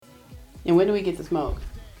And when do we get to smoke?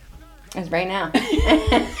 It's right now.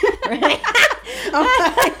 Right.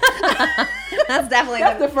 That's definitely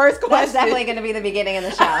the first question. That's definitely going to be the beginning of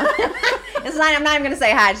the show. It's not. I'm not even going to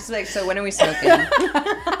say hi. Just like, so when are we smoking?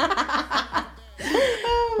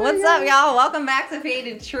 What's up, y'all? Welcome back to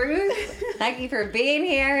Faded Truth. Thank you for being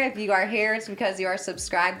here. If you are here, it's because you are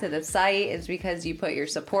subscribed to the site. It's because you put your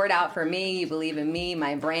support out for me. You believe in me,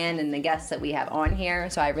 my brand, and the guests that we have on here.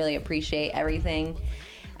 So I really appreciate everything.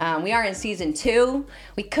 We are in season 2.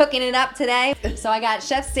 We cooking it up today. So I got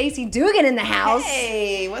Chef Stacey Dugan in the house.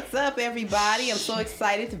 Hey, what's up, everybody? I'm so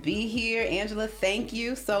excited to be here. Angela, thank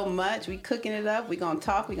you so much. We cooking it up. We gonna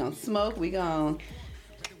talk. We gonna smoke. We gonna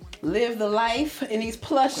live the life in these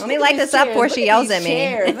plush. Let me light this up before she yells at me.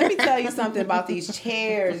 Chairs. Let me tell you something about these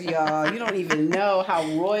chairs, y'all. You don't even know how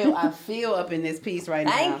royal I feel up in this piece right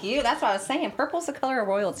now. Thank you. That's what I was saying. Purple's the color of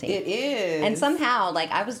royalty. It is. And somehow,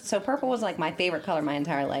 like, purple was like my favorite color my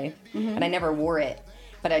entire life. And I never wore it.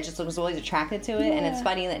 But I just was always attracted to it. Yeah. And it's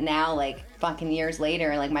funny that now, like, fucking years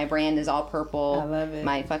later, like, my brand is all purple. I love it.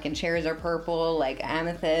 My fucking chairs are purple, like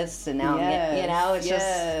amethyst. And now, it's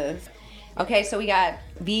just... Okay, so we got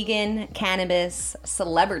vegan cannabis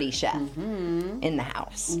celebrity chef in the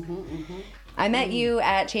house. I met you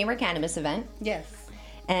at Chamber Cannabis event. Yes.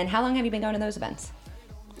 And how long have you been going to those events?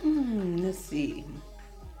 Let's see.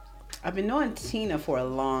 I've been knowing Tina for a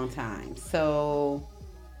long time. So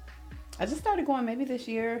I just started going maybe this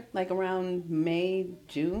year, like around May,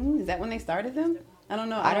 June. Is that when they started them? I don't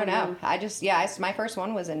know. I don't know. My first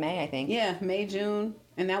one was in May, I think. Yeah, May, June.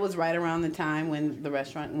 And that was right around the time when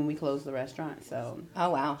we closed the restaurant. So. Oh,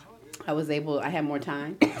 wow. I had more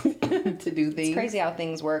time to do things. It's crazy how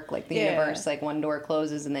things work, like the universe, like one door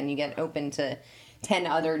closes and then you get open to 10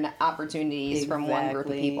 other opportunities from one group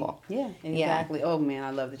of people. Yeah, exactly. Yeah. Oh, man,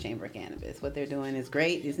 I love the Chamber of Cannabis. What they're doing is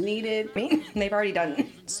great. It's needed. I mean, they've already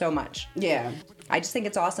done so much. Yeah. I just think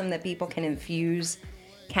it's awesome that people can infuse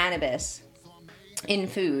cannabis in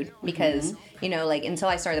food because, you know, like until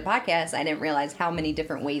I started the podcast, I didn't realize how many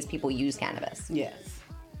different ways people use cannabis. Yes.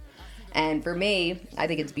 And for me, I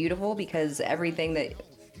think it's beautiful because everything that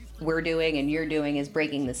we're doing and you're doing is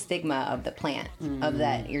breaking the stigma of the plant, of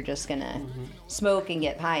that you're just going to smoke and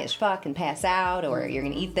get high as fuck and pass out, or you're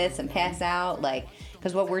going to eat this and pass out. Like,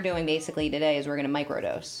 because what we're doing basically today is we're going to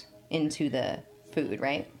microdose into the food,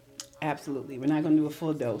 right? Absolutely. We're not going to do a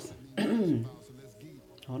full dose.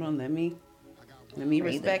 Hold on, let me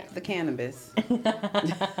respect the cannabis,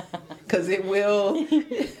 because it will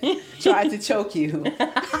try to choke you.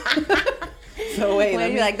 So wait,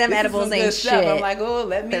 well, like them edibles ain't shit. I'm like, oh,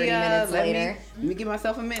 let me 30 minutes later. Let me give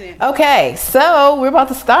myself a minute. Okay, so we're about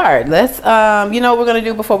to start. Let's, you know what we're gonna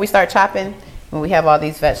do before we start chopping? When we have all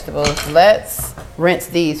these vegetables, let's rinse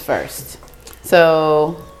these first.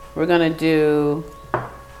 So we're gonna do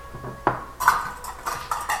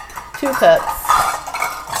 2 cups.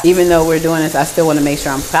 Even though we're doing this, I still want to make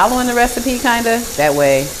sure I'm following the recipe, kind of. That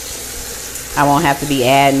way, I won't have to be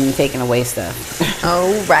adding and taking away stuff.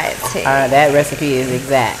 Oh, right. That recipe is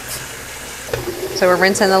exact. So we're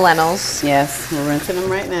rinsing the lentils. Yes, we're rinsing them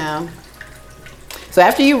right now. So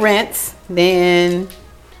after you rinse, then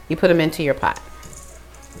you put them into your pot.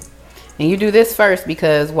 And you do this first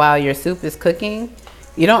because while your soup is cooking,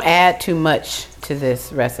 you don't add too much to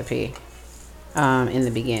this recipe in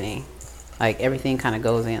the beginning. Like everything kind of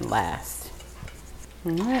goes in last.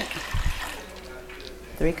 All right.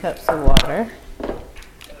 3 cups of water.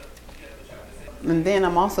 And then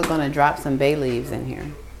I'm also going to drop some bay leaves in here.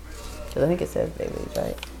 So I think it says bay leaves,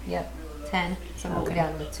 right? Yep, 10. So we'll go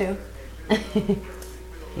down to 2.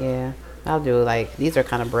 Yeah, I'll do like, these are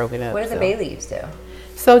kind of broken up. What do the bay leaves do?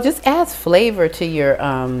 So just adds flavor to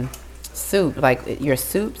your soup, like your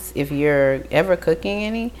soups. If you're ever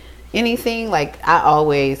cooking anything, like I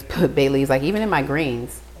always put bay leaves, like even in my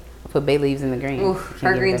greens, I put bay leaves in the greens. Oof,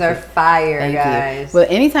 our greens are fire, guys. Well,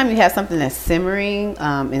 anytime you have something that's simmering,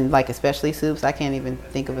 and like especially soups, I can't even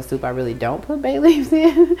think of a soup I really don't put bay leaves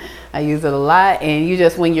in. I use it a lot, and you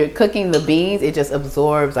just, when you're cooking the beans, it just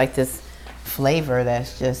absorbs like this flavor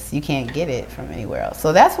that's just, you can't get it from anywhere else.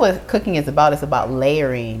 So that's what cooking is about. It's about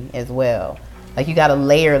layering as well. Like you got to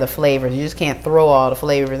layer the flavors. You just can't throw all the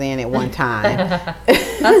flavors in at one time.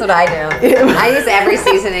 That's what I do. I use every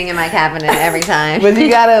seasoning in my cabinet every time. But you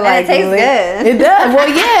got to like. And it tastes good. It does. Well,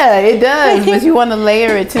 yeah, it does. But you want to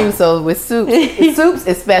layer it too. So with soups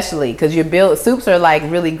especially, because soups are like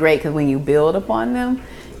really great because when you build upon them.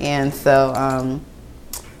 And so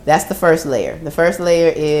that's the first layer. The first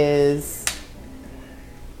layer is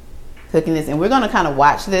cooking this, and we're going to kind of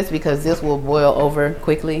watch this because this will boil over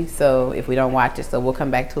quickly. So if we don't watch it, so we'll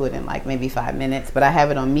come back to it in like maybe 5 minutes. But I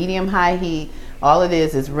have it on medium high heat All it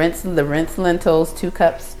is rinse lentils, 2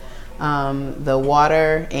 cups, the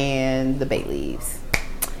water, and the bay leaves.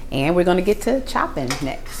 And we're going to get to chopping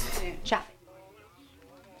next. Chop.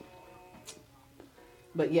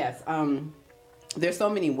 But yes, there's so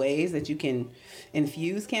many ways that you can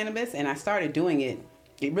infuse cannabis, and I started doing it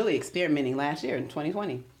really experimenting last year in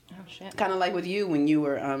 2020. Oh shit. Kind of like with you when you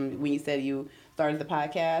were when you said you started the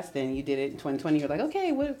podcast and you did it in 2020. You're like,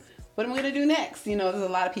 okay, what am I gonna do next? You know, there's a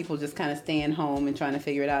lot of people just kind of staying home and trying to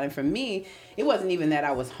figure it out. And for me, it wasn't even that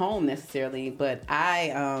I was home necessarily, but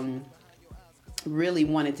I really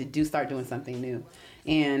wanted to start doing something new.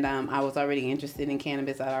 And I was already interested in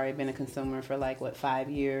cannabis. I'd already been a consumer for 5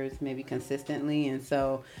 years, maybe consistently. And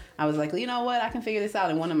so I was like, well, you know what? I can figure this out.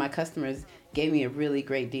 And one of my customers gave me a really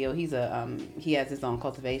great deal. He has his own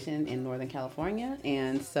cultivation in Northern California.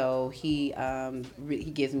 And so he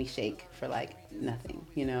gives me shake for nothing,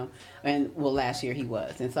 you know. And last year he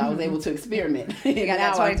was. And so I was able to experiment. You got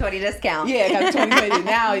that 2020 discount. Yeah, I got 2020.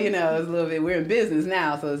 Now, you know, it's a little bit, we're in business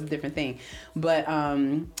now, so it's a different thing. But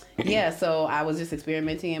yeah, so I was just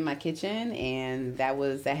experimenting in my kitchen, and that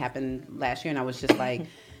happened last year, and I was just like,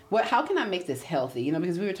 how can I make this healthy? You know,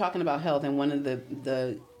 because we were talking about health, and one of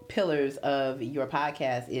the pillars of your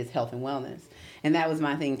podcast is health and wellness. And that was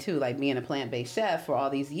my thing too, being a plant-based chef for all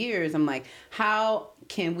these years. I'm like, how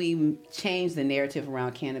can we change the narrative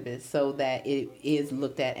around cannabis so that it is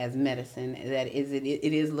looked at as medicine, that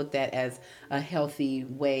it is looked at as a healthy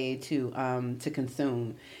way to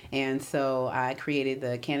consume? And so I created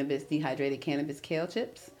the dehydrated cannabis kale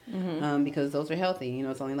chips. Because those are healthy. You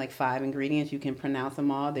know, it's only 5 ingredients. You can pronounce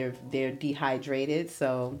them all. They're dehydrated,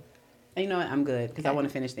 so you know what? I'm good because I want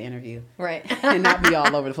to finish the interview, right, and not be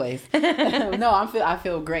all over the place. No, I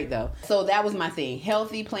feel great though. So that was my thing: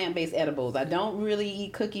 healthy plant-based edibles. I don't really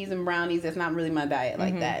eat cookies and brownies. That's not really my diet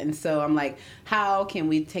like that. And so I'm like, how can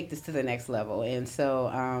we take this to the next level? And so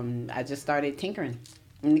I just started tinkering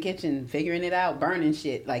in the kitchen, figuring it out, burning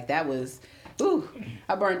shit. That was,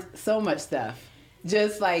 I burned so much stuff.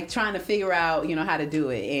 Just trying to figure out, you know, how to do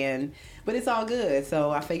it. But it's all good.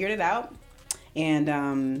 So I figured it out.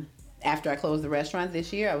 And after I closed the restaurant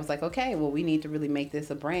this year, I was like, okay, well, we need to really make this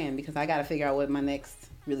a brand because I got to figure out what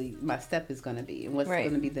my step is going to be and what's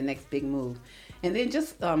going to be the next big move. And then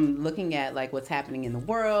just looking at what's happening in the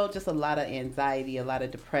world, just a lot of anxiety, a lot of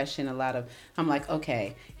depression, I'm like,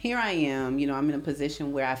 okay, here I am, you know, I'm in a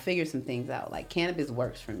position where I figured some things out. Cannabis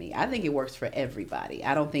works for me. I think it works for everybody.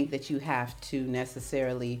 I don't think that you have to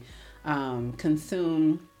necessarily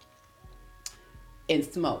consume and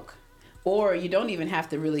smoke. Or you don't even have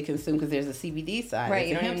to really consume because there's a CBD side. Right,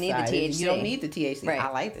 you don't even need the THC. You don't need the THC. Right.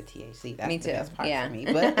 I like the THC. That's me too. The best part for me.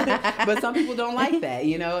 But some people don't like that,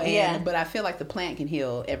 you know. But I feel like the plant can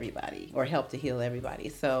heal everybody or help to heal everybody.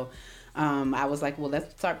 So I was like, well,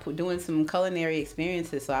 let's start doing some culinary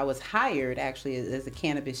experiences. So I was hired actually as a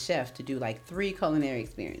cannabis chef to do 3 culinary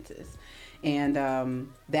experiences. And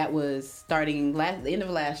that was starting the end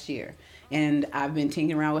of last year. And I've been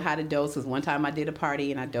tinkering around with how to dose. Because one time I did a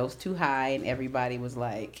party and I dosed too high and everybody was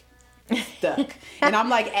stuck. And I'm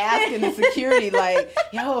asking the security,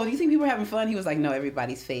 yo, do you think people are having fun? He was like, no,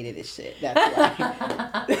 everybody's faded as shit. That's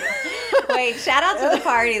why. Wait, shout out to the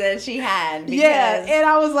party that she had. Yeah, and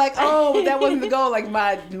I was like, oh, but that wasn't the goal.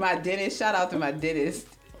 My dentist, shout out to my dentist.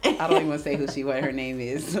 I don't even want to say what her name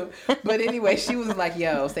is. But anyway, she was like,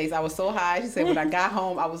 yo, Stacey, I was so high. She said, when I got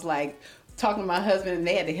home, I was talking to my husband and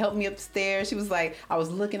they had to help me upstairs. She was like, I was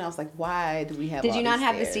like, why do we have Did you not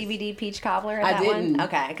have stairs? the CBD peach cobbler at I that didn't. one?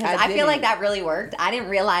 Okay, because I feel like that really worked. I didn't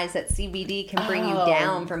realize that CBD can bring you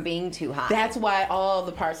down from being too high. That's why all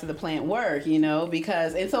the parts of the plant work, you know, but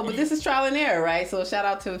this is trial and error, right? So shout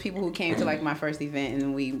out to the people who came to my first event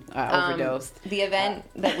and we overdosed. The event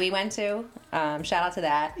that we went to, shout out to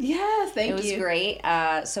that. Yes, thank you. It was great.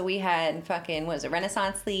 So we had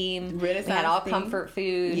Renaissance theme. We had all comfort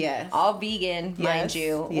food. Yes. All vegan, mind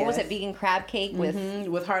you. What was it? Vegan crab cake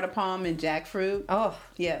with heart of palm and jackfruit. Oh,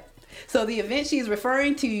 yeah. So the event she's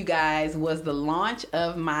referring to, you guys, was the launch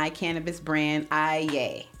of my cannabis brand, Aye.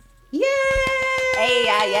 Yay!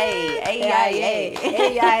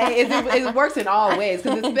 It works in all ways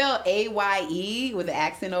because it's spelled A-Y-E with the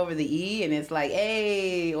accent over the E, and it's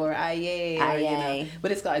A or Aye, or, you know,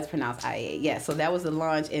 but it's pronounced Aye. Yeah, so that was the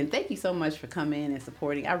launch, and thank you so much for coming and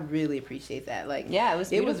supporting. I really appreciate that. It was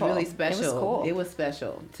beautiful. It was really special. It was cool. It was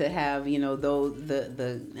special to have, you know,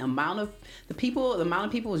 the amount of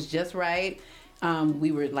people was just right.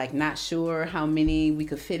 We were not sure how many we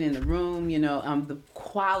could fit in the room, you know. The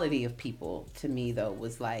quality of people to me though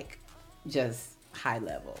was just high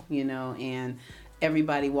level, you know, and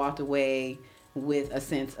everybody walked away with a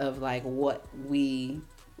sense of what we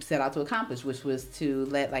set out to accomplish, which was to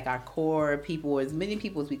let like our core people, as many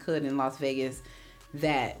people as we could in Las Vegas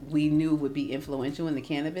that we knew would be influential in the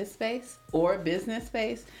cannabis space or business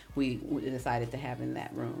space, we decided to have in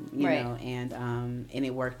that room, you know, and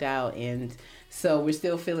it worked out. And so we're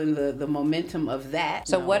still feeling the momentum of that.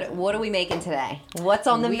 So what are we making today? What's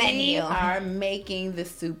on the menu? We are making the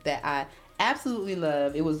soup that I absolutely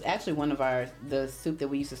love. It was actually one of the soup that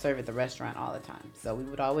we used to serve at the restaurant all the time. So we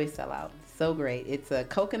would always sell out. So great. It's a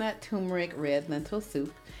coconut turmeric red lentil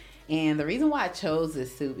soup. And the reason why I chose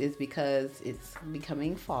this soup is because it's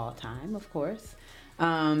becoming fall time, of course.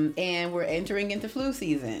 And we're entering into flu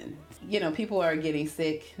season. You know, people are getting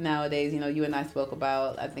sick nowadays. You know, you and I spoke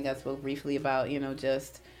about, I think I spoke briefly about, you know,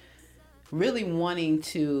 just really wanting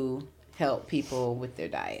to help people with their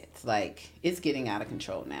diets. Like, it's getting out of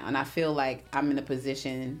control now. And I feel like I'm in a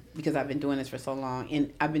position, because I've been doing this for so long,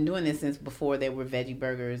 and I've been doing this since before there were veggie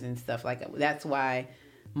burgers and stuff like that. That's why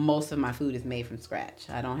most of my food is made from scratch.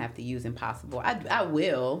 I don't have to use Impossible. I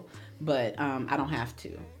will, but I don't have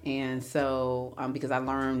to. And so, because I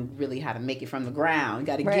learned really how to make it from the ground. You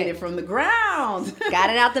got to get it from the ground.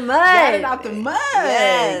 Got it out the mud. Got it out the mud.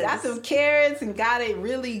 Yes. Got some carrots and got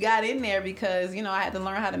in there because, you know, I had to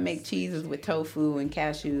learn how to make cheeses with tofu and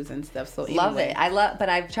cashews and stuff. So anyway. Love it. But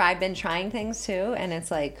I've been trying things too, and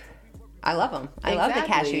it's like, I love them. I love the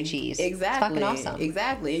cashew cheese. Exactly. It's fucking awesome.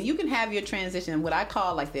 Exactly. And you can have your transition, what I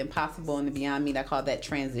call like the Impossible and the Beyond Meat, I call that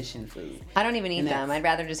transition food. I don't even eat them. I'd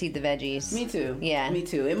rather just eat the veggies. Me too. Yeah. Me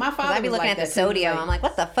too. And my father I'd be looking like at the sodium. I'm like,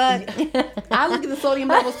 what the fuck? I look at the sodium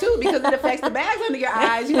levels too because it affects the bags under your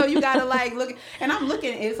eyes. You know, you gotta like look. And I'm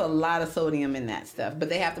looking, it's a lot of sodium in that stuff, but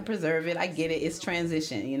they have to preserve it. I get it. It's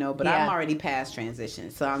transition, you know, but I'm already past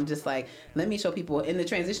transition. So I'm just like, let me show people. And the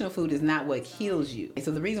transitional food is not what heals you.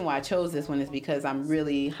 So the reason why I chose this one is because I'm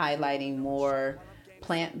really highlighting more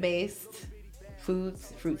plant-based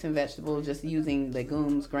foods, fruits and vegetables, just using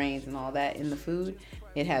legumes, grains, and all that in the food.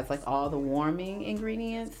 It has like all the warming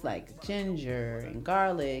ingredients like ginger and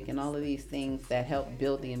garlic and all of these things that help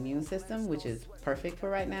build the immune system, which is perfect for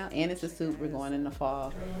right now. And it's a soup. We're going in the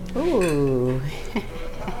fall. Ooh.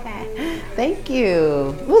 Thank you.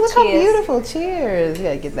 Ooh, look how beautiful. Cheers. You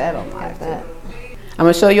gotta get that on my too. I'm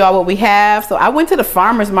going to show you all what we have. So I went to the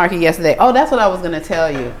farmer's market yesterday. Oh, that's what I was going to tell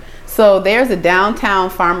you. So there's a downtown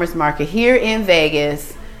farmer's market here in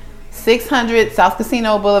Vegas, 600 South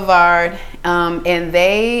Casino Boulevard. And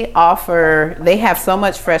they have so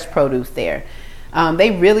much fresh produce there.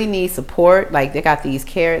 They really need support. Like, they got these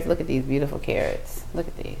carrots. Look at these beautiful carrots. Look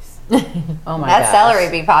at these. Oh my god. That celery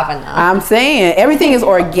be popping though. I'm saying everything is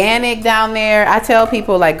organic down there. I tell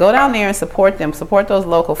people, like, go down there and support them. Support those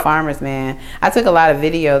local farmers, man. I took a lot of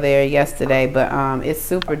video there yesterday, but it's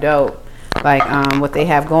super dope. Like what they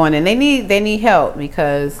have going, and they need help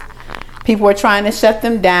because people are trying to shut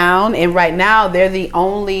them down, and right now they're the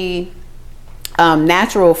only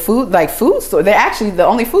natural food store. They're actually the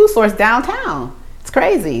only food source downtown. It's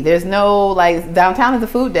crazy. There's no, like, downtown is a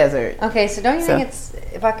food desert. Okay, so don't you think it's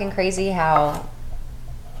fucking crazy how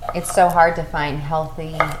it's so hard to find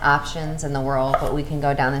healthy options in the world, but we can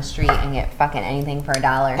go down the street and get fucking anything for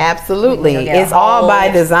 $1? Absolutely. It's all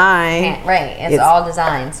by design. Right. It's all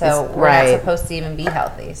designed. So we're not supposed to even be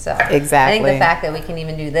healthy. So exactly. I think the fact that we can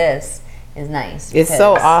even do this is nice. It's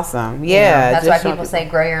so awesome. Yeah. That's why people say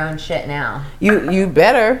grow your own shit now. You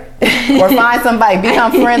better. Or find somebody,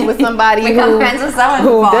 become friends with somebody become friends with someone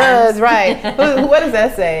who does, right. What does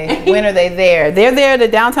that say? When are they there? They're there at the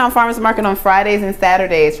downtown farmers market on Fridays and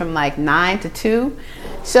Saturdays from like 9 to 2.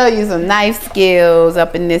 Show you some knife skills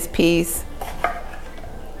up in this piece.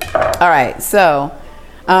 All right, so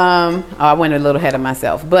I went a little ahead of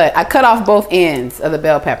myself, but I cut off both ends of the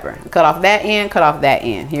bell pepper. Cut off that end, cut off that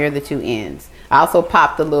end. Here are the two ends. I also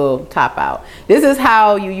popped the little top out. This is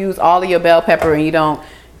how you use all of your bell pepper and you don't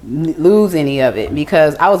lose any of it,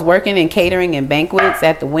 because I was working in catering and banquets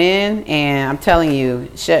at the Wynn, and I'm telling you,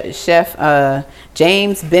 Chef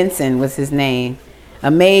James Benson was his name.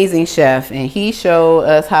 Amazing chef, and he showed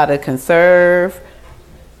us how to conserve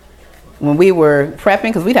when we were prepping,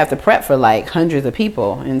 because we'd have to prep for like hundreds of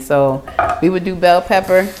people, and so we would do bell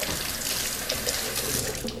pepper.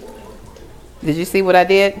 Did you see what I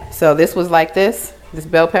did? So this was like this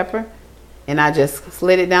bell pepper, and I just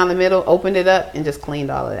slid it down the middle, opened it up, and just cleaned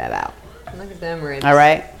all of that out. Look at them ribs. All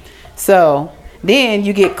right, so then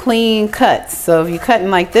you get clean cuts. So if you're cutting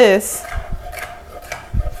like this,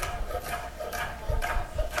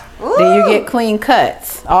 then you get clean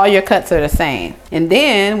cuts. All your cuts are the same. And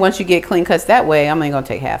then once you get clean cuts that way, I'm only gonna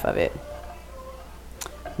take half of it.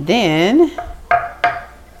 Then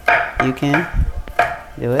you can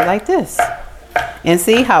do it like this. And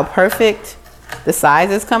see how perfect the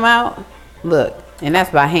sizes come out. Look, and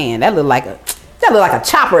that's by hand. That look like a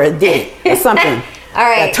chopper did it or something. All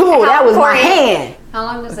right. A tool. That was my hand. How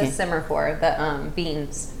long does this simmer for, the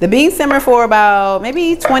beans? The beans simmer for about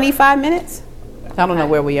maybe 25 minutes. I don't know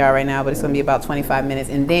where we are right now, but it's going to be about 25 minutes.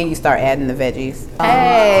 And then you start adding the veggies.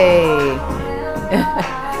 Hey.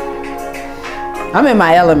 I'm in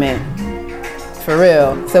my element. For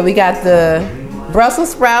real. So we got the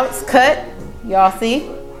Brussels sprouts cut. Y'all see?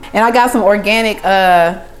 And I got some organic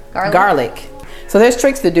garlic. So there's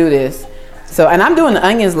tricks to do this. So, and I'm doing the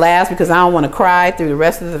onions last because I don't want to cry through the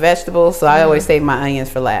rest of the vegetables. So I always save my onions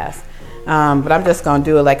for last. But I'm just going to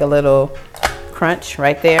do it like a little crunch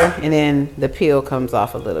right there. And then the peel comes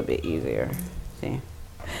off a little bit easier. See?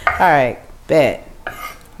 All right, bet.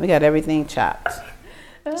 We got everything chopped.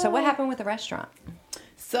 So what happened with the restaurant?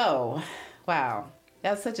 So, wow.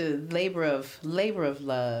 That's such a labor of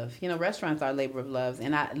love. You know, restaurants are labors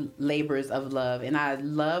of love. And I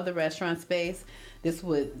love the restaurant space. This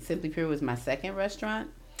was Simply Pure was my second restaurant.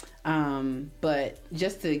 But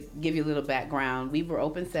just to give you a little background, we were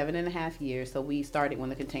open 7.5 years. So we started when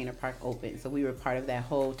the Container Park opened. So we were part of that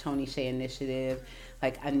whole Tony Hsieh initiative.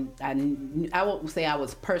 Like I won't say I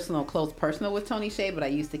was close personal with Tony Hsieh, but I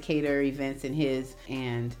used to cater events in his,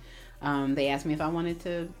 and they asked me if I wanted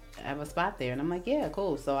to have a spot there, and I'm like, yeah,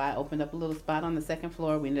 cool. So I opened up a little spot on the second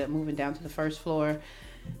floor. We ended up moving down to the first floor.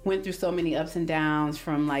 Went through so many ups and downs,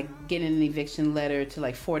 from like getting an eviction letter to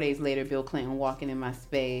like 4 days later Bill Clinton walking in my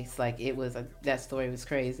space. Like that story was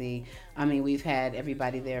crazy. I mean, we've had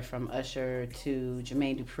everybody there from Usher to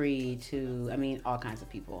Jermaine Dupri to all kinds of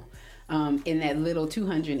people in that little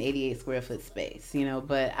 288 square foot space, you know.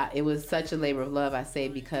 But it was such a labor of love, I say,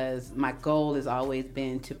 because my goal has always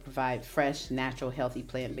been to provide fresh, natural, healthy,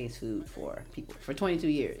 plant-based food for people for 22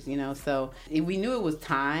 years, you know. So we knew it was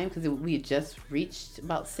time because we had just reached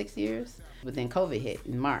about 6 years, but then COVID hit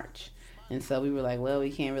in March. And so we were like, well,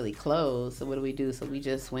 we can't really close, so what do we do? So we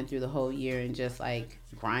just went through the whole year and just like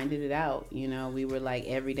grinded it out, you know. We were like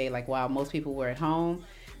every day, like while most people were at home,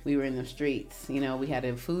 we were in the streets. You know, we had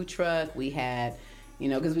a food truck. We had, you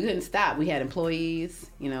know, because we couldn't stop. We had employees.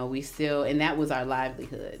 You know, and that was our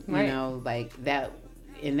livelihood. Right. You know, like that,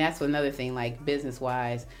 and that's another thing. Like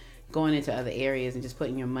business-wise, going into other areas and just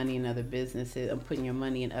putting your money in other businesses, or putting your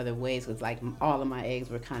money in other ways, was like all of my eggs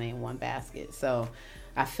were kind of in one basket. So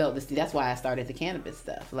I felt this. That's why I started the cannabis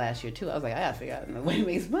stuff last year too. I was like, I gotta figure out a way to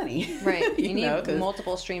make money. Right. You need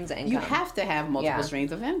multiple streams of income. You have to have multiple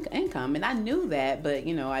streams of income, and I knew that, but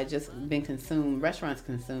you know, I just been consumed. Restaurants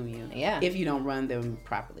consume you, if you don't run them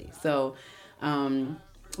properly. So,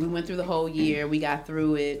 we went through the whole year. We got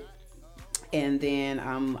through it, and then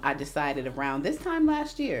I decided around this time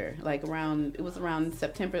last year, it was around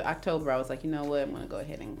September, October. I was like, you know what, I'm gonna go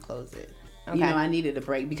ahead and close it. Okay. You know, I needed a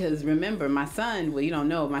break because remember, my son, well, you don't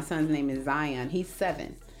know, my son's name is Zion. He's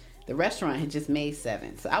 7. The restaurant had just made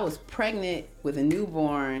 7. So I was pregnant with a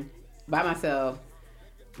newborn by myself,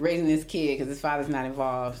 raising this kid because his father's not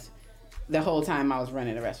involved the whole time I was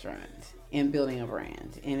running a restaurant and building a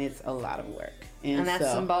brand. And it's a lot of work. And that's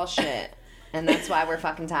some bullshit. And that's why we're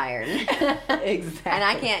fucking tired. Exactly. And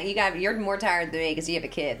I can't. You're more tired than me because you have a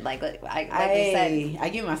kid. Like you said, I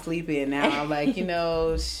get my sleep in now. I'm like, you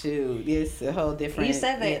know, shoot, it's a whole different. You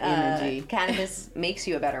said that energy. Cannabis makes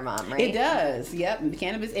you a better mom, right? It does. Yep,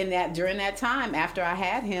 cannabis. And that during that time after I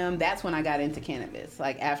had him, that's when I got into cannabis.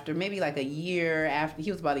 Like after maybe like a year after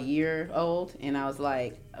he was about a year old, and I was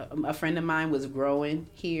like, a friend of mine was growing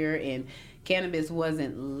here and cannabis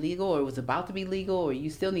wasn't legal, or it was about to be legal, or you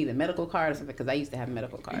still need a medical card or something, because I used to have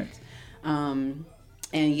medical cards. And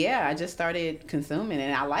yeah, I just started consuming,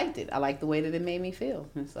 and I liked it. I liked the way that it made me feel.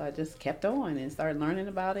 And so I just kept on and started learning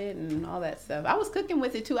about it and all that stuff. I was cooking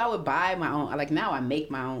with it too. I would buy my own, like now I make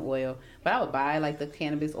my own oil, but I would buy like the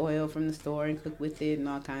cannabis oil from the store and cook with it and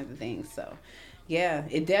all kinds of things. So yeah,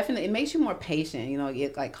 it makes you more patient. You know,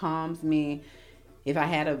 it like calms me. If I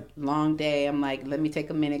had a long day, I'm like, let me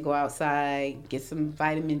take a minute, go outside, get some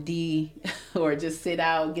vitamin D, or just sit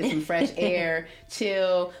out, get some fresh air,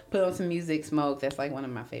 chill, put on some music, smoke. That's like one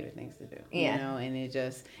of my favorite things to do. Yeah. You know,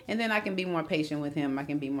 and then I can be more patient with him. I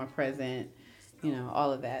can be more present, you know,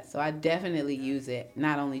 all of that. So I definitely use it,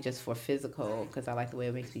 not only just for physical, because I like the way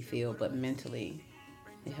it makes me feel, but mentally,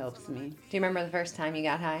 it helps me. Do you remember the first time you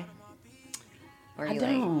got high? Or you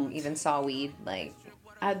like even saw weed, like...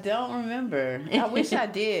 I don't remember. I wish I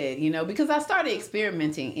did, you know, because I started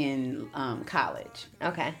experimenting in college.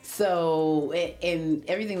 Okay. So, and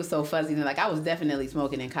everything was so fuzzy. Like, I was definitely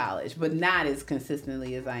smoking in college, but not as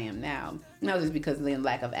consistently as I am now. And that was just because of the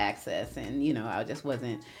lack of access. And, you know, it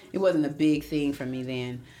wasn't a big thing for me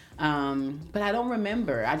then. But I don't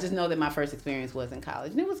remember. I just know that my first experience was in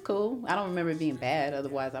college, and it was cool. I don't remember it being bad.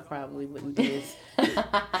 Otherwise, I probably wouldn't do this.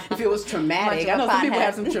 If it was traumatic, I know some people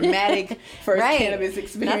have some traumatic first cannabis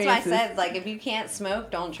experiences. That's why I said, like, if you can't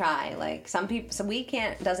smoke, don't try. Like, some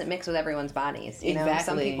weed doesn't mix with everyone's bodies. You know?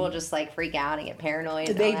 Some people just like freak out and get paranoid.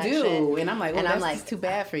 And they all that do, shit. And I'm like, well, that's like, too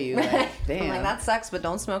bad for you. Like, damn. I'm like, that sucks, but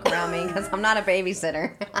don't smoke around me because I'm not a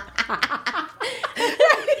babysitter.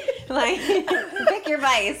 Like, pick your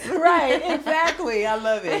vice. Right, exactly. I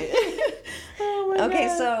love it. Oh my okay,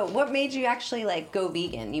 God. so what made you actually like go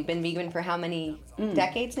vegan? You've been vegan for how many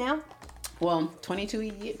decades now? Well,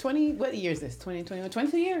 20, what year is this? 2021,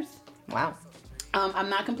 22 years. Wow. I'm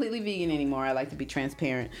not completely vegan anymore. I like to be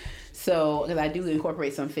transparent. So, because I do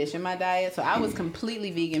incorporate some fish in my diet. So I was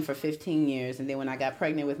completely vegan for 15 years. And then when I got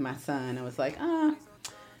pregnant with my son, I was like,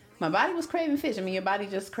 my body was craving fish. I mean, your body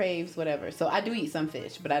just craves whatever. So I do eat some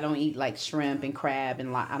fish, but I don't eat like shrimp and crab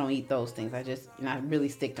and I don't eat those things. I really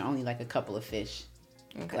stick to only like a couple of fish,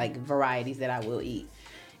 like varieties that I will eat.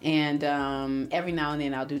 And every now and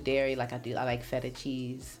then I'll do dairy. Like I like feta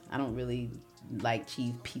cheese. I don't really like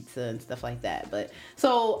cheese pizza and stuff like that. But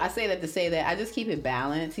so I say that to say that I just keep it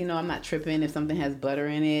balanced. You know, I'm not tripping if something has butter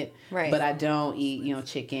in it. Right. But I don't eat,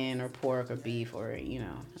 chicken or pork or beef or,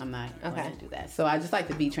 I'm not going to do that. So I just like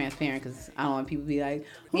to be transparent because I don't want people to be like,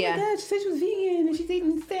 oh my God, she said she was vegan and she's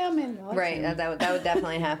eating salmon. Right. That would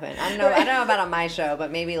definitely happen. I don't know about on my show,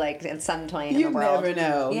 but maybe like at some point in the world. You never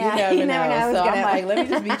know. Yeah, you never know. So I'm like, let me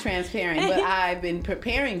just be transparent. But I've been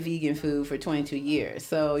preparing vegan food for 22 years.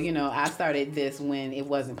 So, I started this when it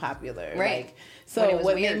wasn't popular. Right. Like, so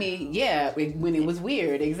what weird. made me, when it was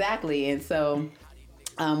weird, exactly. And so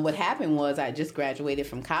what happened was I just graduated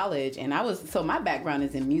from college and so my background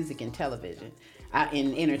is in music and television,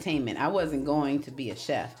 in entertainment. I wasn't going to be a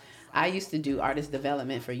chef. I used to do artist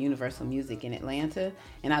development for Universal Music in Atlanta,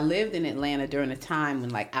 and I lived in Atlanta during a time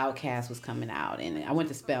when like Outkast was coming out, and I went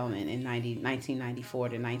to Spelman in 1994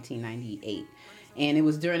 to 1998. And it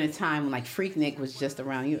was during a time when like Freaknik was just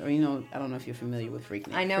around. I don't know if you're familiar with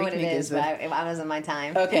Freaknik. I know Freaknik what it is, but I was in my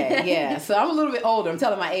time. Okay, yeah. So I'm a little bit older. I'm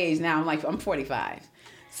telling my age now. I'm 45.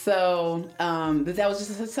 So but that was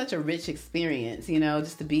just such a rich experience,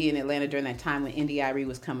 just to be in Atlanta during that time when Indie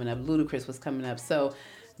was coming up, Ludacris was coming up. So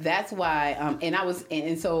that's why,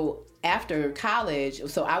 and so after college,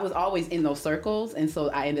 so I was always in those circles, and so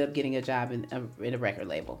I ended up getting a job in a record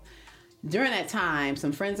label. During that time,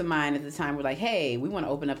 some friends of mine at the time were like, hey, we want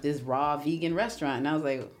to open up this raw vegan restaurant. And I was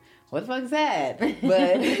like, what the fuck is that?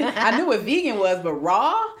 But I knew what vegan was, but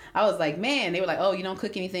raw? I was like, man, they were like, oh, you don't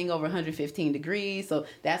cook anything over 115 degrees. So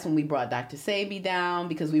that's when we brought Dr. Sebi down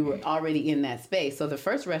because we were already in that space. So the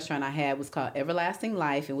first restaurant I had was called Everlasting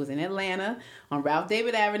Life. It was in Atlanta on Ralph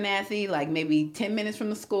David Abernathy, like maybe 10 minutes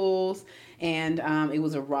from the schools. And it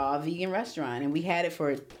was a raw vegan restaurant. And we had it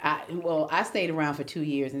I stayed around for 2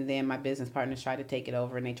 years. And then my business partners tried to take it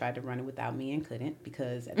over. And they tried to run it without me and couldn't.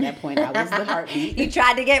 Because at that point, I was the heartbeat. You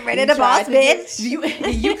tried to get rid of the boss, bitch. You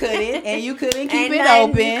couldn't. And you couldn't keep and it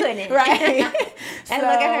open. You couldn't. Right. And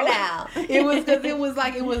look at her now. It was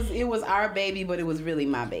because it was our baby, but it was really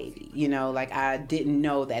my baby. Like I didn't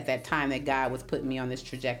know that at that time that God was putting me on this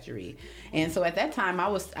trajectory. And so at that time, I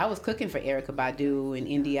was cooking for Erykah Badu and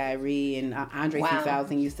Indy Irie and Andre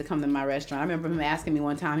 3000 used to come to my restaurant. I remember him asking me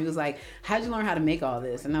one time, he was like, how'd you learn how to make all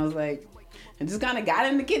this? And I was like, I just kind of got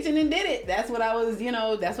in the kitchen and did it. That's what I was,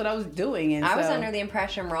 that's what I was doing. And I was under the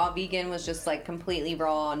impression raw vegan was just like completely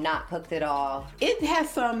raw, not cooked at all. It has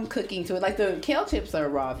some cooking to it. Like the kale chips are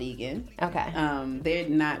raw vegan. Okay. They're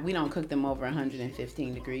not, we don't cook them over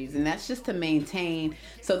 115 degrees. And that's just to maintain,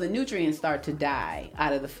 so the nutrients start to die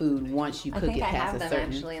out of the food once you cook it past a certain. I think I have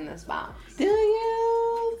them actually in this box. Do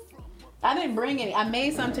you? I didn't bring any. I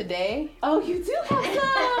made some today. Oh, you do have some.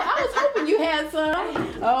 I was hoping you had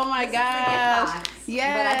some. Oh my gosh.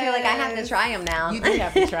 Yeah. But I feel like I have to try them now. You do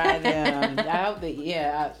have to try them. I hope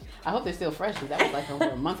that, I hope they're still fresh because that was like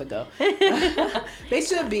over a month ago. They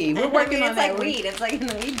should be. We're working on that. It's like weed. It's like in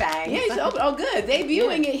the weed bag. Yeah, you should open. Oh, good.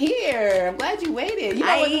 Debuting it here. I'm glad you waited. You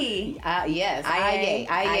know yes.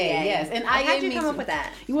 Yes. And how'd you come up with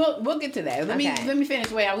that? We'll get to that. Let me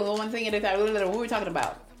finish. Wait, I was one thing at a time. What were we talking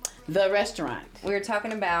about? The restaurant. We were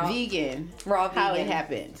talking about vegan. Raw vegan. How it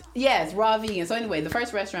happened. Yes, raw vegan. So anyway, the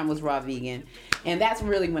first restaurant was raw vegan. And that's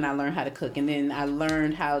really when I learned how to cook. And then I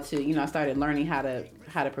learned how to, I started learning how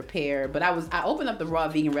to prepare. But I opened up the raw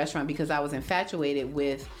vegan restaurant because I was infatuated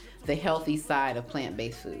with the healthy side of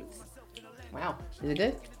plant-based foods. Wow. Is it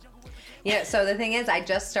good? Yeah, so the thing is, I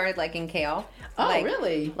just started liking kale. Oh,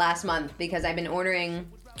 really? Last month because I've been ordering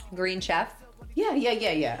Green Chef.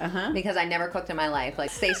 Yeah. Because I never cooked in my life. Like,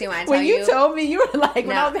 Stacey, when I tell When you told me, you were like,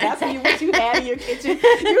 when I was asking you what you had in your kitchen,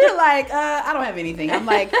 you were like, I don't have anything. I'm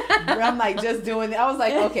like, just doing it. I was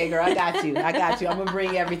like, okay, girl, I got you. I'm gonna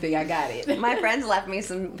bring everything. I got it. My friends left me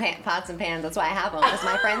some pots and pans. That's why I have them. Because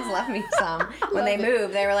my friends left me some when they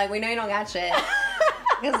moved. They were like, we know you don't got shit.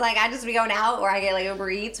 Because, like, I just be going out or I get, like,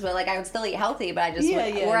 Uber Eats, but, like, I would still eat healthy, but I just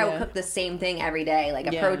I would cook the same thing every day, like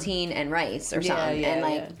a protein and rice or something. And,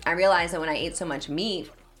 like, I realized that when I ate so much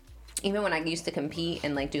meat, even when I used to compete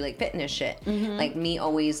and, like, do, like, fitness shit, like, meat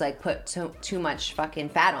always, like, put too much fucking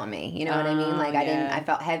fat on me. You know what I mean? Like, I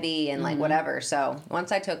felt heavy and, like, whatever. So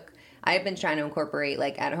once I've been trying to incorporate,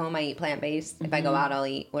 like, at home I eat plant-based. If I go out, I'll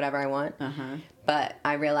eat whatever I want. But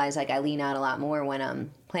I realize, like, I lean out a lot more when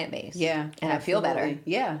I'm plant-based. Yeah. And absolutely. I feel better.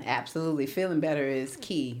 Yeah, absolutely. Feeling better is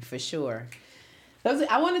key, for sure.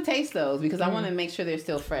 I want to taste those because I want to make sure they're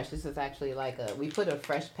still fresh. This is actually like we put a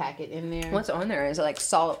fresh packet in there. What's on there? Is it like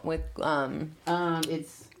salt with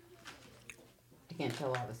it's, I can't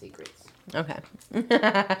tell all the secrets. Okay.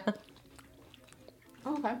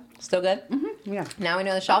 Okay. Still good? Yeah. Now we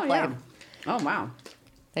know the shelf life. Yeah. Oh, wow.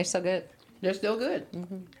 They're still good. They're still good.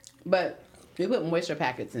 But we put moisture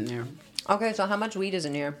packets in there. Okay, so how much wheat is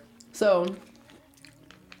in here? So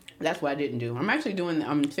that's what I didn't do.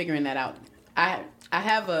 I'm figuring that out. I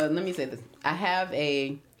have let me say this. I have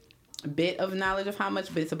a bit of knowledge of how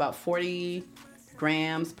much, but it's about 40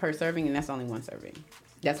 grams per serving, and that's only one serving.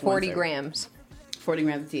 That's 40 grams. 40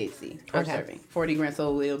 grams of THC per serving. 40 grams,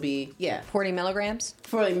 so it'll be, 40 milligrams?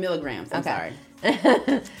 40 milligrams, I'm sorry.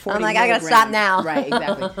 I'm like, I gotta stop now. Right,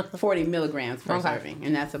 exactly. 40 milligrams per serving,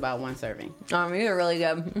 and that's about one serving. You're really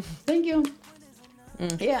good. Thank you.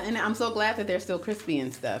 Yeah, and I'm so glad that they're still crispy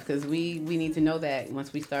and stuff, because we need to know that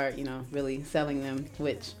once we start, really selling them,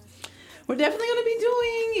 which we're definitely going to be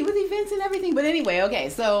doing with events and everything. But anyway, okay,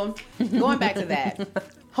 so going back to that,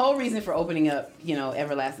 whole reason for opening up,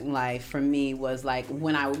 Everlasting Life for me was like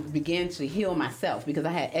when I began to heal myself, because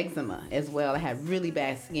I had eczema as well. I had really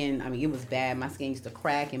bad skin. I mean, it was bad. My skin used to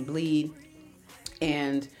crack and bleed.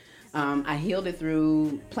 And I healed it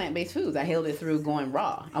through plant-based foods. I healed it through going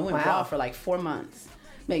raw. I went raw for like 4 months,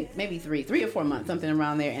 maybe three or 4 months, something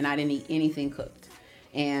around there, and I didn't eat anything cooked.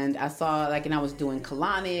 And I saw, and I was doing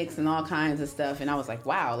colonics and all kinds of stuff, and I was like,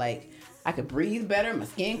 wow, I could breathe better. My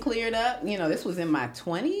skin cleared up. This was in my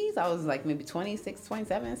 20s. I was like maybe 26,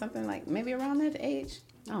 27, something like maybe around that age.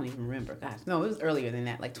 I don't even remember. Gosh, no, it was earlier than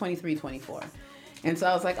that, like 23, 24. And so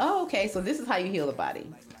I was like, oh, okay, so this is how you heal the body.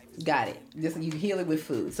 Got it. You heal it with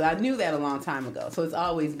food. So I knew that a long time ago. So it's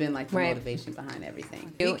always been like the motivation behind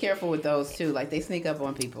everything. Be careful with those too. Like they sneak up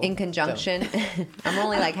on people. In conjunction, I'm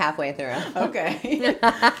only like halfway through. Okay.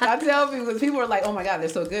 I tell people, because people are like, oh my God, they're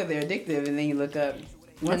so good. They're addictive. And then you look up.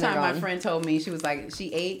 One time my friend told me, she was like,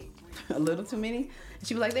 she ate a little too many.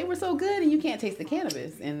 She was like, they were so good and you can't taste the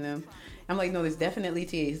cannabis in them. I'm like, no, there's definitely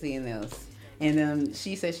THC in those. And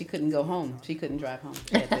she said she couldn't go home. She couldn't drive home.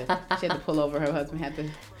 She had to pull over. Her husband had to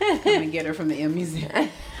come and get her from the M Museum.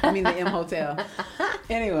 The M Hotel.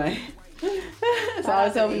 Anyway. So I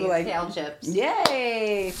was telling people like, kale chips.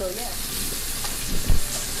 Yay! So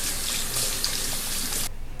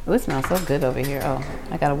Oh, it smells so good over here. Oh,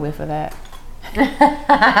 I got a whiff of that.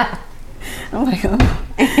 I'm like, oh.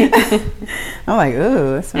 I'm like,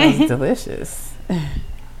 ooh, it smells delicious.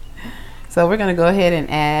 So we're gonna go ahead and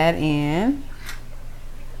add in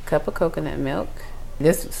a cup of coconut milk.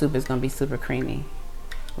 This soup is gonna be super creamy,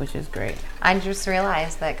 which is great. I just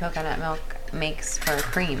realized that coconut milk makes for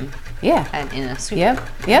cream. Yeah. And in a soup. Yep.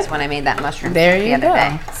 That's when I made that mushroom there soup you the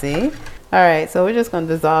other go. day. See? All right, so we're just gonna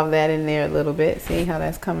dissolve that in there a little bit. See how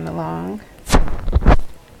that's coming along.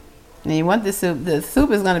 And you want the soup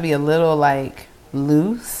is gonna be a little like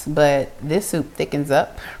loose, but this soup thickens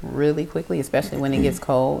up really quickly, especially when it gets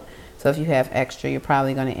cold. So if you have extra, you're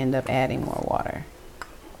probably going to end up adding more water.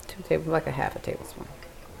 Like a half a tablespoon.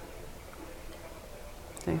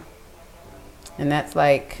 Okay. And that's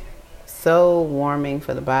like so warming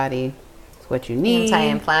for the body. It's what you need.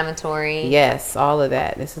 Anti-inflammatory. Yes, all of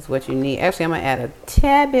that. This is what you need. Actually, I'm going to add a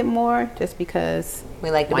tad bit more just because we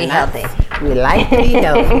like to be healthy. We like to be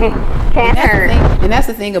healthy. Can't hurt. And that's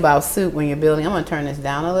the thing about soup when you're building. I'm going to turn this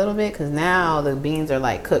down a little bit because now the beans are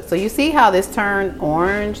like cooked. So you see how this turned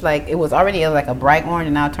orange? Like it was already like a bright orange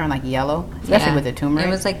and now it turned like yellow, especially with the turmeric. It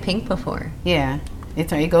was like pink before. Yeah.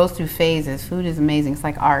 It goes through phases. Food is amazing. It's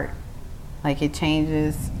like art. Like it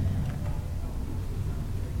changes.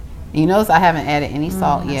 You notice I haven't added any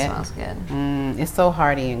salt yet. That smells good. It's so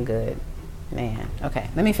hearty and good. Man. Okay.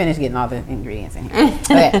 Let me finish getting all the ingredients in here.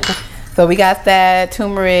 Okay. So we got that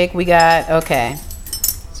turmeric. We got, okay.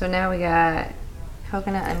 So now we got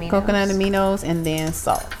Coconut aminos. Coconut aminos, and then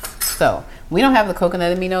salt. So we don't have the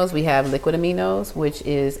coconut aminos. We have liquid aminos, which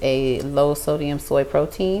is a low sodium soy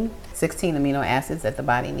protein, 16 amino acids that the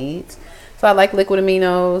body needs. So I like liquid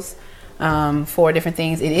aminos for different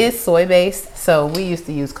things. It is soy based, so we used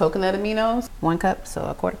to use coconut aminos. 1 cup, so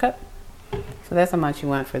a 1/4 cup. So that's how much you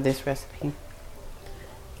want for this recipe.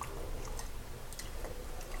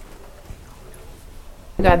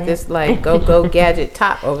 We got this like go gadget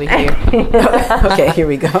top over here. Okay, here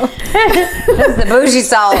we go. That's the bougie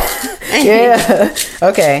salt. Yeah.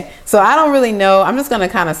 Okay. So I don't really know. I'm just gonna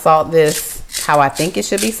kind of salt this how I think it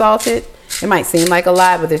should be salted. It might seem like a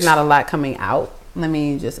lot, but there's not a lot coming out. Let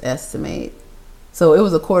me just estimate. So it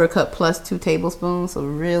was a 1/4 cup plus 2 tablespoons. So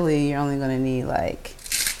really, you're only gonna need like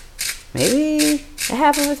maybe a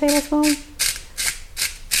 1/2 tablespoon.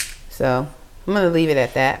 So I'm gonna leave it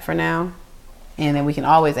at that for now. And then we can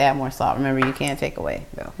always add more salt. Remember, you can't take away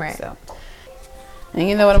though. Right. So, and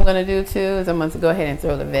you know what I'm gonna do too is I'm gonna go ahead and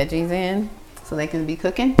throw the veggies in so they can be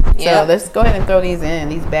cooking. Yep. So let's go ahead and throw these in,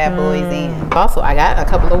 these bad boys in. Also, I got a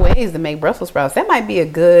couple of ways to make Brussels sprouts. That might be a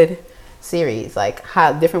good series, like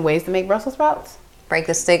how different ways to make Brussels sprouts. Break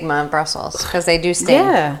the stigma of Brussels because they do stink.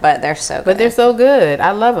 Yeah. But they're so good. But they're so good.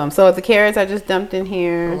 I love them. So the carrots I just dumped in a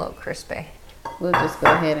here. little crispy. We'll just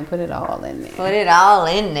go ahead and put it all in there. Put it all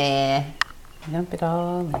in there. Dump it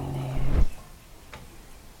all in there.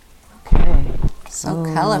 Okay. So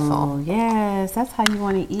colorful. Yes, that's how you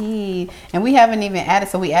want to eat. And we haven't even added,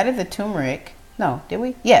 so we added the turmeric. No, did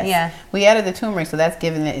we? Yes. Yeah. We added the turmeric, so that's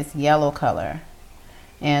giving it its yellow color.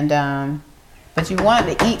 And, but you want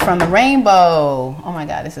it to eat from the rainbow. Oh my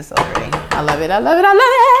God, this is so pretty. I love it, I love it, I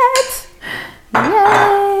love it.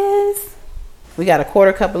 Yes. We got a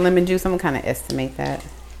 1/4 cup of lemon juice. I'm gonna kind of estimate that.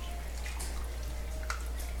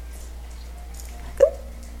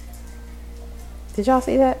 Did y'all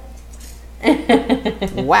see that?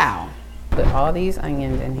 Wow. Put all these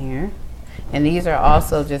onions in here. And these are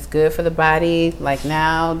also just good for the body. Like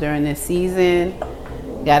now during this season,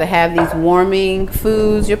 you gotta have these warming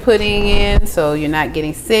foods you're putting in so you're not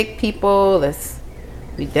getting sick, people.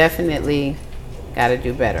 We definitely gotta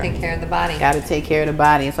do better. Take care of the body. Gotta take care of the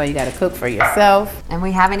body. That's why you gotta cook for yourself. And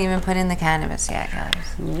we haven't even put in the cannabis yet, guys.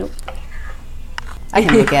 Nope. I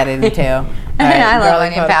can look at it and tell. I love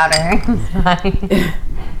onion powder.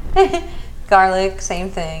 Garlic, same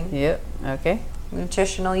thing. Yep. Okay.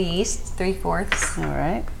 Nutritional yeast, 3/4. All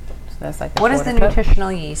right. So that's like What is the nutritional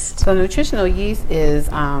yeast? So nutritional yeast is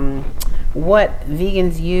what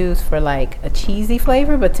vegans use for like a cheesy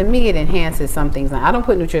flavor, but to me it enhances some things. Now, I don't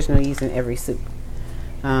put nutritional yeast in every soup.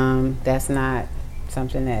 That's not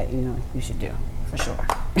something that you should do for sure.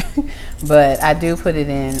 But I do put it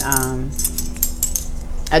in.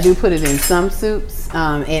 I do put it in some soups,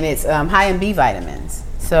 and it's high in B vitamins.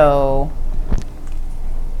 So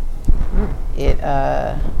if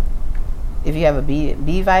you have a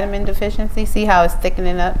B vitamin deficiency, see how it's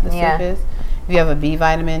thickening up the soup is? If you have a B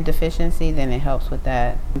vitamin deficiency, then it helps with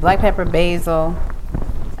that. Black pepper, basil.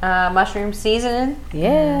 Mushroom seasoning.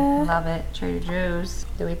 Yeah. Love it. Trader Joe's.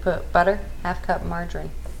 Do we put butter? 1/2 cup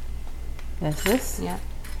margarine. That's this? Yeah.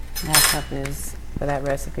 1/2 cup is for that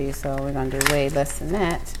recipe, so we're gonna do way less than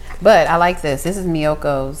that. But I like this. This is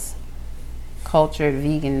Miyoko's cultured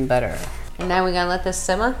vegan butter. And now we're gonna let this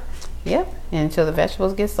simmer. Yep, until the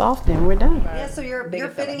vegetables get soft, and we're done. Yeah, so you're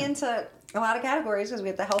fitting into a lot of categories because we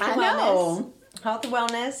have the health and I know.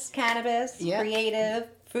 wellness, cannabis, Yep. creative,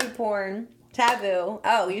 food porn, taboo.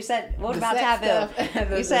 Oh, you said what about sex taboo?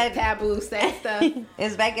 stuff. You said taboo sex stuff.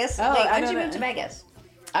 is Vegas? Oh, Wait, I when did know you move that. to Vegas?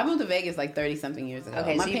 I moved to Vegas like 30-something years ago.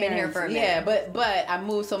 Okay, so you've been here for a minute. Yeah, but I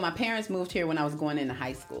moved. So my parents moved here when I was going into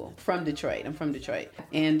high school from Detroit. I'm from Detroit,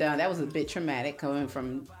 and that was a bit traumatic coming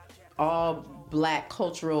from all Black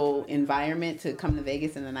cultural environment to come to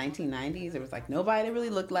Vegas in the 1990s. It was like nobody that really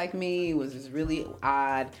looked like me. It was just really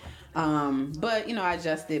odd. But I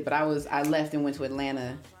adjusted. But I left and went to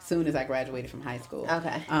Atlanta as soon as I graduated from high school.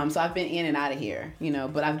 Okay. So I've been in and out of here,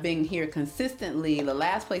 but I've been here consistently. The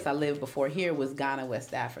last place I lived before here was Ghana,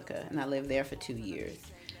 West Africa, and I lived there for 2 years.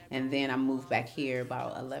 And then I moved back here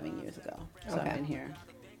about 11 years ago. So Okay. I've been here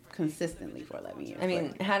consistently for 11 years. I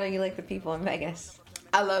mean, how do you like the people in Vegas?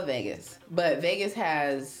 I love Vegas, but Vegas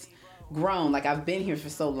has grown. Like I've been here for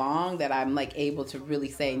so long that I'm like able to really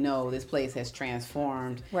say, no, this place has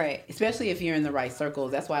transformed. Right. Especially if you're in the right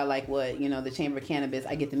circles. That's why I like the Chamber of Cannabis.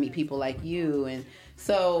 I get to meet people like you. And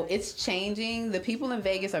so it's changing. The people in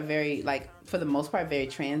Vegas are very, like, for the most part, very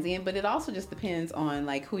transient, but it also just depends on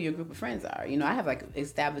like who your group of friends are. I have like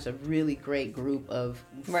established a really great group of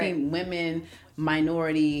Right. women,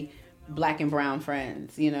 minority, black and brown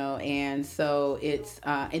friends, you know, and so it's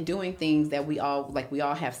and doing things that we all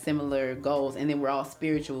have similar goals, and then we're all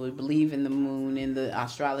spiritual. We believe in the moon and the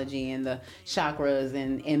astrology and the chakras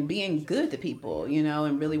and being good to people, you know,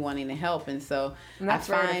 and really wanting to help. And so And that's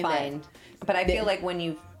I rare to find find. But I feel like when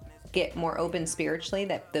you get more open spiritually,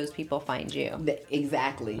 that those people find you.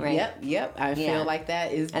 Exactly. Right. Yep. I feel like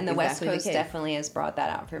that is and the exactly West Coast the case. definitely has brought that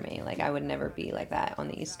out for me. Like I would never be like that on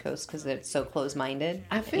the East Coast because it's so close-minded.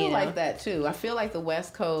 I feel like that too. I feel like the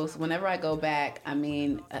West Coast, whenever I go back, I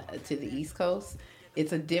mean, to the East Coast,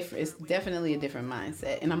 it's definitely a different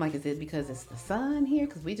mindset. And I'm like, is it because it's the sun here?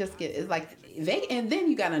 Because we just it's like Vegas, and then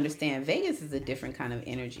you got to understand, Vegas is a different kind of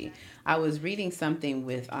energy. I was reading something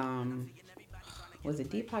with was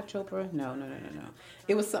it Deepak Chopra? No.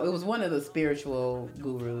 It was one of the spiritual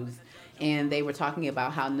gurus, and they were talking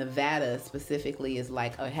about how Nevada specifically is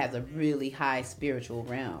like has a really high spiritual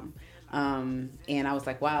realm. And I was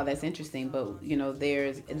like, wow, that's interesting. But you know,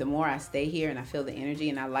 the more I stay here and I feel the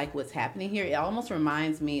energy and I like what's happening here, it almost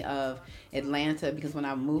reminds me of Atlanta, because when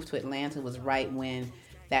I moved to Atlanta, it was right when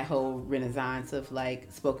that whole renaissance of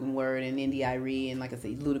like spoken word and Indie-Irie and, like I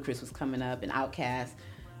said, Ludacris was coming up and Outkast.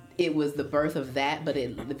 It was the birth of that, but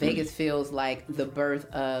the Vegas feels like the birth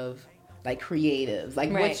of like creatives.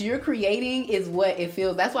 Like what you're creating is what it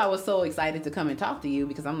feels. That's why I was so excited to come and talk to you,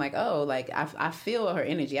 because I'm like, oh, like I feel her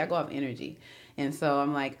energy. I go off energy. And so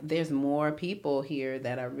I'm like, there's more people here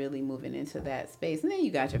that are really moving into that space. And then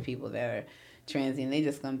you got your people that are transient. It's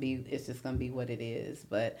just gonna be what it is.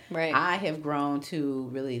 But I have grown to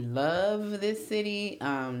really love this city.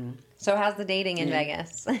 So how's the dating in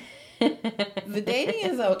Vegas? The dating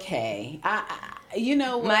is okay. You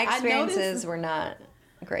know what? My experiences were not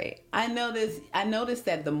great. I noticed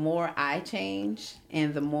that the more I change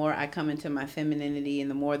and the more I come into my femininity and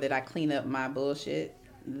the more that I clean up my bullshit,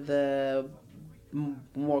 the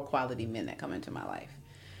more quality men that come into my life.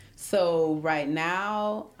 So right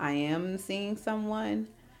now I am seeing someone.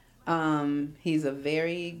 He's a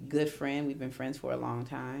very good friend. We've been friends for a long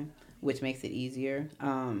time, which makes it easier.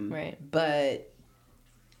 But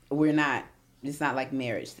it's not like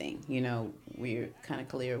marriage thing, you know. We're kind of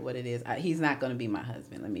clear what it is. He's not going to be my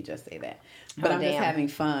husband, let me just say that. But I'm just having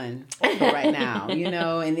fun for right now, you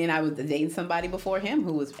know. And then I was dating somebody before him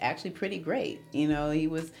who was actually pretty great, you know.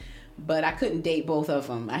 But I couldn't date both of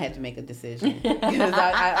them. I had to make a decision because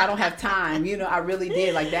I don't have time, you know. I really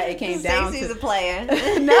did like that. It came down to Stacey's a player.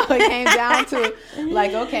 No, it came down to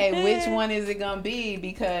like, okay, which one is it gonna be?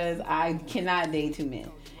 Because I cannot date two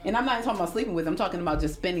men. And I'm not talking about sleeping with them. I'm talking about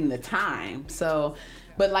just spending the time. So,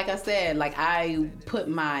 but like I said, like I put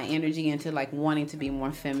my energy into like wanting to be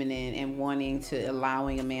more feminine and wanting to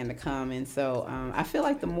allowing a man to come. And so I feel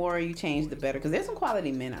like the more you change, the better. Because there's some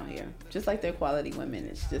quality men out here, just like there are quality women.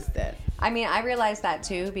 It's just that. I mean, I realized that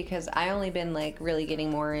too because I only been like really getting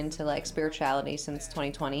more into like spirituality since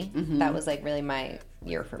 2020. Mm-hmm. That was like really my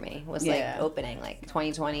year for me. Was like opening like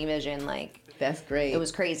 2020 vision, like. That's great. It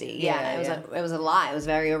was crazy. Yeah, it was a lot. It was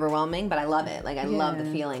very overwhelming, but I love it. Like I love the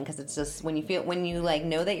feeling because it's just when you like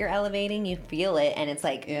know that you're elevating, you feel it, and it's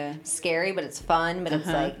like scary, but it's fun, but it's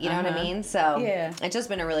like you know what I mean. So it's just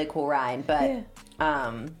been a really cool ride. But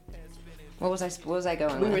what was I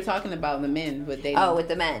going? We were talking about the men with dating. Oh, with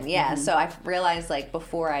the men, yeah. Mm-hmm. So I realized like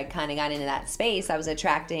before I kind of got into that space, I was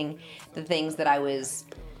attracting the things that I was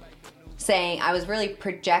saying. I was really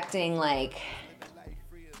projecting like.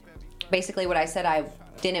 Basically what I said I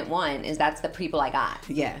didn't want is that's the people I got.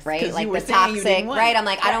 Yes. Right? Like the toxic, right? I'm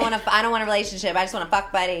like, I don't want a relationship. I just want a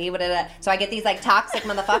fuck buddy. Blah, blah, blah. So I get these like toxic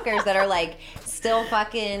motherfuckers that are like still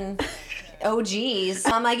fucking OGs.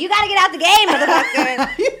 So I'm like, you gotta get out the game, motherfucker.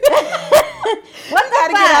 What the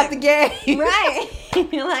fuck? Get out the game. Right.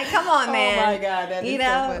 You're like, come on, man. Oh my God, that is so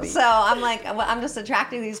funny. So I'm like, I'm just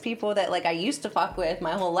attracting these people that like I used to fuck with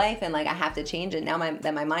my whole life, and like I have to change it now.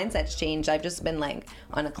 That my mindset's changed. I've just been like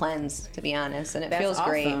on a cleanse, to be honest, and it feels awesome.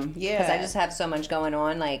 Great. Yeah, because I just have so much going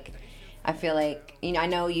on. Like, I feel like I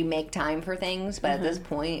know you make time for things, but at this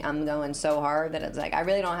point, I'm going so hard that it's like I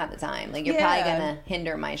really don't have the time. Like you're probably gonna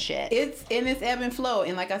hinder my shit. It's ebb and flow,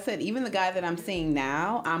 and like I said, even the guy that I'm seeing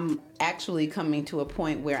now, I'm actually coming to a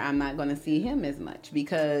point where I'm not going to see him as much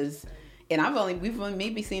because. And we've only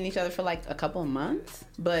maybe seen each other for like a couple of months,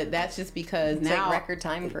 but that's just because it's now like record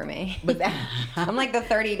time for me. But I'm like the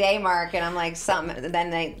 30-day mark, and I'm like something. Then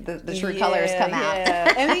the true colors come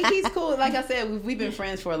out. I mean, he's cool. Like I said, we've been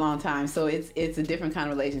friends for a long time, so it's a different kind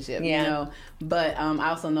of relationship, you know. But I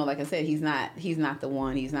also know, like I said, he's not the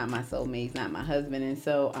one. He's not my soulmate. He's not my husband, and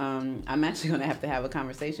so I'm actually going to have a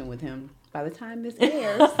conversation with him by the time this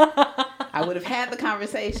airs. I would have had the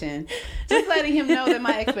conversation, just letting him know that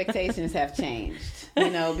my expectations have changed.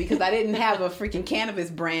 Because I didn't have a freaking cannabis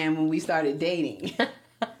brand when we started dating.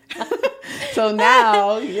 So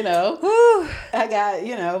now, I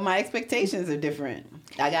got, my expectations are different.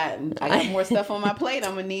 I got more stuff on my plate.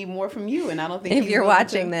 I'm gonna need more from you, and I don't think if you're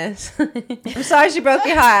watching this, I'm sorry she broke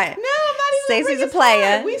your heart. No, I'm not even. Stacey's a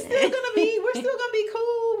player. We're still gonna be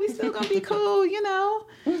cool. We're still gonna be cool,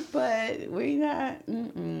 But we're not.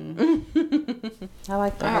 I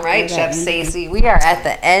like that. All right, Chef Stacey, we are at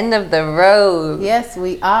the end of the road. Yes,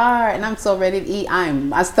 we are, and I'm so ready to eat. We've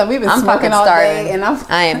been I'm smoking all day, and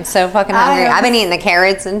I am so fucking hungry. I've been eating the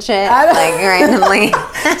carrots and shit, like randomly.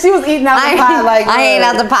 She was eating out the pot, like I ate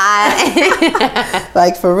out the pot.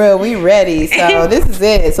 Like for real, we ready. So this is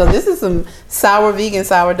it. So this is some vegan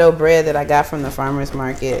sourdough bread that I got from the farmer's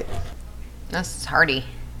market. This is hearty.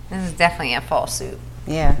 This is definitely a fall soup.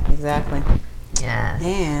 Yeah, exactly. Yeah.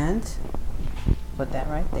 And put that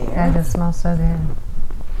right there. That just smells so good.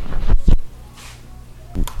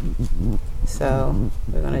 So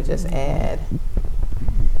we're gonna just add.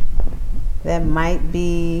 That might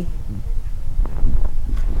be.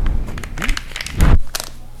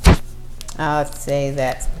 I'll say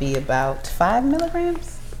that's be about 5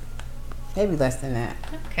 milligrams. Maybe less than that.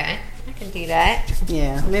 Okay, I can do that.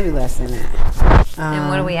 Yeah, maybe less than that. And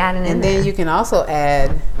what are we adding in And there? then you can also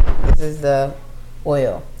add, this is the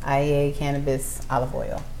oil, IEA cannabis olive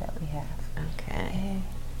oil that we have. Okay.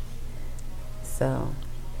 So.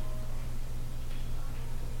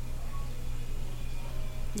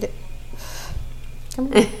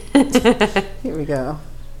 Come on. Here we go.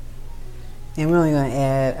 And we're only going to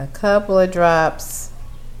add a couple of drops.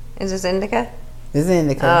 Is this indica? This is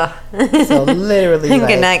indica. So literally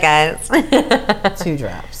Good night, guys. 2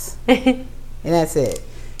 drops. And that's it.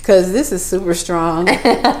 Because this is super strong.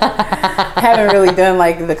 Haven't really done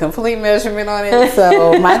like the complete measurement on it.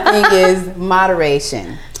 So my thing is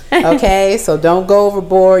moderation. Okay? So don't go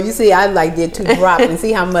overboard. You see, I did 2 drops. And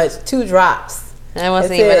see how much? 2 drops. It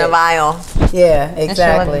wasn't even a vial. Yeah,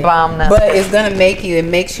 exactly. But it's going to it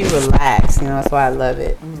makes you relax. That's why I love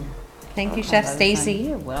it. Thank you, Chef Stacey.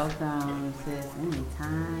 You're welcome, sis.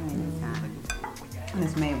 Anytime. And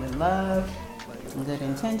it's made with love and good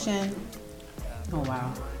intention. Oh,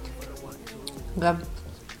 wow. Good.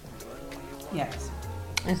 Yes.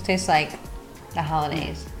 It tastes like the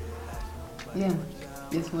holidays. Yeah.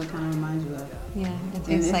 It's what kind of reminds you of. Yeah, it And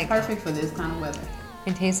tastes it's like perfect for this kind of weather.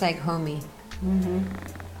 it tastes like homey.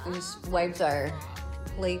 Mm-hmm. We just wiped our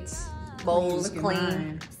plates, bowls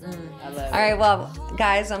clean. I love it. All right, well,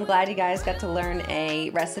 guys, I'm glad you guys got to learn a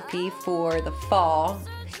recipe for the fall,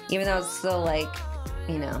 even though it's still I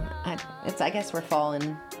guess we're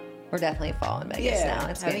falling. We're definitely falling in Vegas now.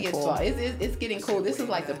 It's getting cool. Fall. It's getting cool. This is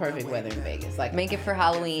like the perfect weather in Vegas. Make it for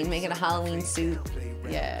Halloween. Make it a Halloween soup.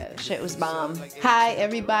 Yeah, shit was bomb. Hi,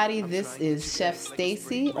 everybody. This is Chef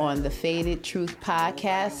Stacey on the Faded Truth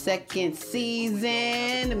Podcast, 2nd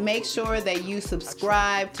season. Make sure that you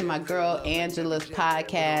subscribe to my girl Angela's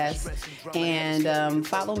podcast and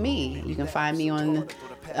follow me. You can find me on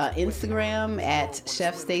Instagram at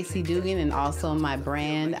Chef Stacey Dugan and also my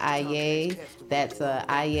brand IEA. That's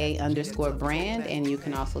IEA_brand. And you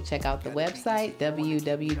can also check out the website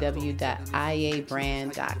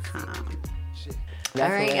www.ieabrand.com. All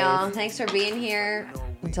right, y'all. Thanks for being here.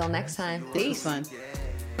 Until next time. Peace. Fun.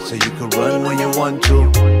 So you can run when you want to.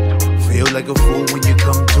 Feel like a fool when you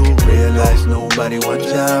come to. Realize nobody wants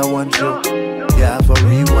you, I want you. Yeah, for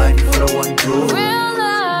rewind for the 1, 2. Real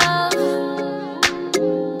love.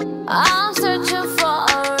 I'm searching for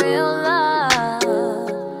a real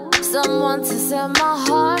love. Someone to set my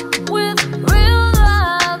heart with real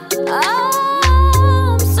love.